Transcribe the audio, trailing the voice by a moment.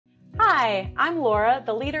Hi, I'm Laura,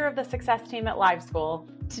 the leader of the success team at LiveSchool.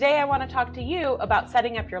 Today I want to talk to you about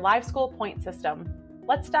setting up your LiveSchool point system.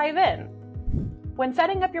 Let's dive in. When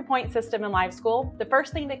setting up your point system in LiveSchool, the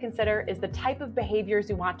first thing to consider is the type of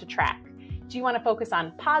behaviors you want to track. Do you want to focus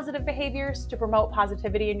on positive behaviors to promote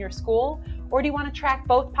positivity in your school? Or do you want to track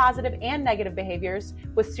both positive and negative behaviors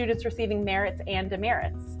with students receiving merits and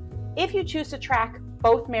demerits? If you choose to track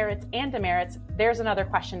both merits and demerits, there's another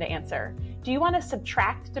question to answer. Do you want to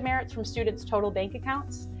subtract demerits from students' total bank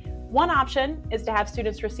accounts? One option is to have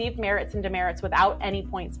students receive merits and demerits without any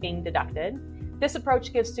points being deducted. This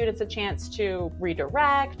approach gives students a chance to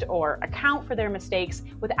redirect or account for their mistakes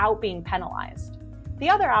without being penalized. The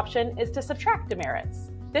other option is to subtract demerits.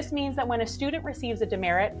 This means that when a student receives a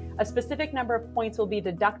demerit, a specific number of points will be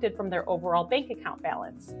deducted from their overall bank account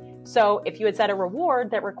balance. So if you had set a reward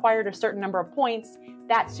that required a certain number of points,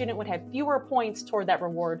 that student would have fewer points toward that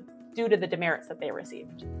reward due to the demerits that they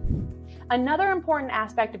received. Another important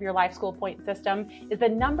aspect of your LiveSchool point system is the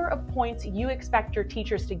number of points you expect your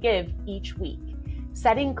teachers to give each week.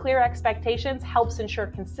 Setting clear expectations helps ensure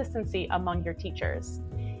consistency among your teachers.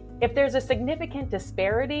 If there's a significant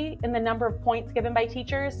disparity in the number of points given by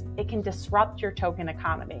teachers, it can disrupt your token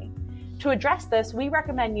economy. To address this, we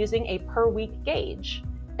recommend using a per-week gauge.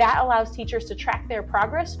 That allows teachers to track their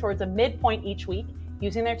progress towards a midpoint each week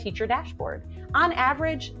using their teacher dashboard. On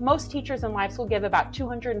average, most teachers in LiveSchool give about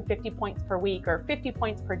 250 points per week or 50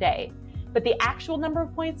 points per day, but the actual number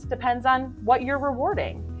of points depends on what you're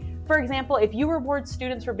rewarding. For example, if you reward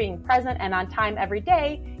students for being present and on time every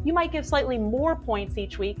day, you might give slightly more points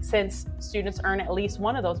each week since students earn at least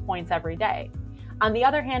one of those points every day. On the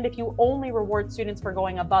other hand, if you only reward students for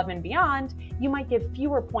going above and beyond, you might give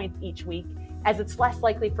fewer points each week as it's less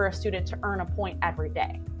likely for a student to earn a point every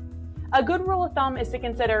day. A good rule of thumb is to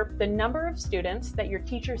consider the number of students that your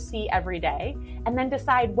teachers see every day and then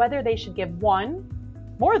decide whether they should give one,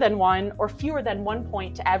 more than one, or fewer than 1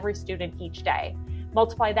 point to every student each day.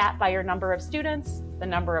 Multiply that by your number of students, the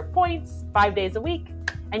number of points, 5 days a week,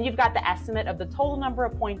 and you've got the estimate of the total number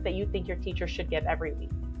of points that you think your teacher should give every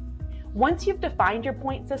week. Once you've defined your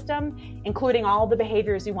point system, including all the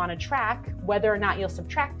behaviors you want to track, whether or not you'll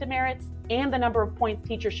subtract demerits, and the number of points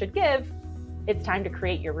teachers should give, it's time to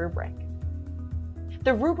create your rubric.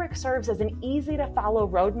 The rubric serves as an easy-to-follow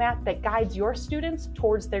roadmap that guides your students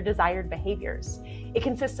towards their desired behaviors. It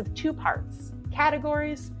consists of two parts: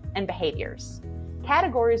 categories and behaviors.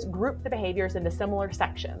 Categories group the behaviors into similar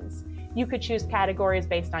sections. You could choose categories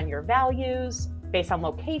based on your values, based on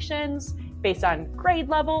locations, based on grade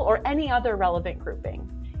level, or any other relevant grouping.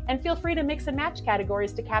 And feel free to mix and match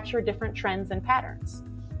categories to capture different trends and patterns.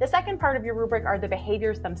 The second part of your rubric are the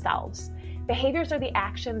behaviors themselves. Behaviors are the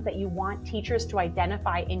actions that you want teachers to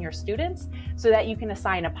identify in your students so that you can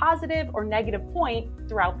assign a positive or negative point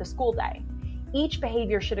throughout the school day. Each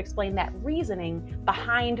behavior should explain that reasoning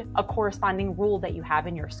behind a corresponding rule that you have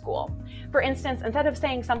in your school. For instance, instead of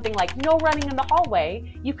saying something like no running in the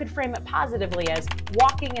hallway, you could frame it positively as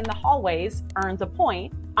walking in the hallways earns a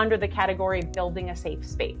point under the category building a safe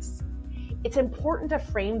space. It's important to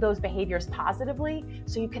frame those behaviors positively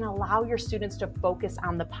so you can allow your students to focus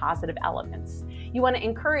on the positive elements. You want to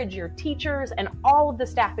encourage your teachers and all of the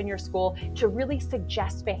staff in your school to really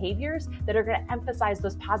suggest behaviors that are going to emphasize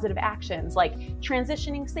those positive actions, like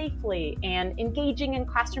transitioning safely and engaging in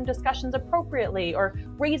classroom discussions appropriately or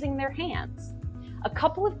raising their hands. A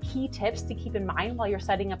couple of key tips to keep in mind while you're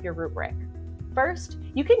setting up your rubric. First,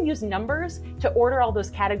 you can use numbers to order all those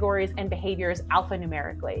categories and behaviors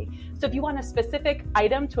alphanumerically. So if you want a specific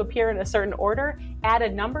item to appear in a certain order, add a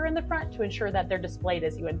number in the front to ensure that they're displayed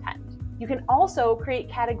as you intend. You can also create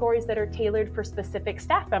categories that are tailored for specific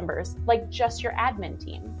staff members, like just your admin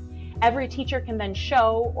team. Every teacher can then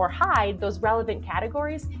show or hide those relevant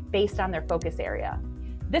categories based on their focus area.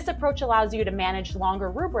 This approach allows you to manage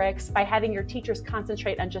longer rubrics by having your teachers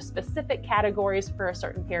concentrate on just specific categories for a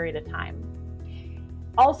certain period of time.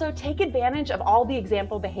 Also, take advantage of all the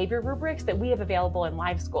example behavior rubrics that we have available in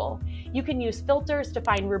LiveSchool. You can use filters to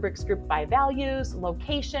find rubrics grouped by values,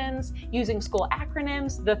 locations, using school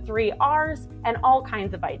acronyms, the 3 R's, and all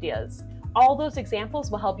kinds of ideas. All those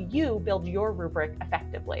examples will help you build your rubric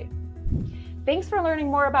effectively. Thanks for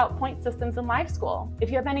learning more about point systems in LiveSchool. If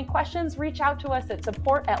you have any questions, reach out to us at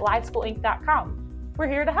support@livesschoolinc.com. We're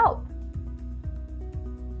here to help.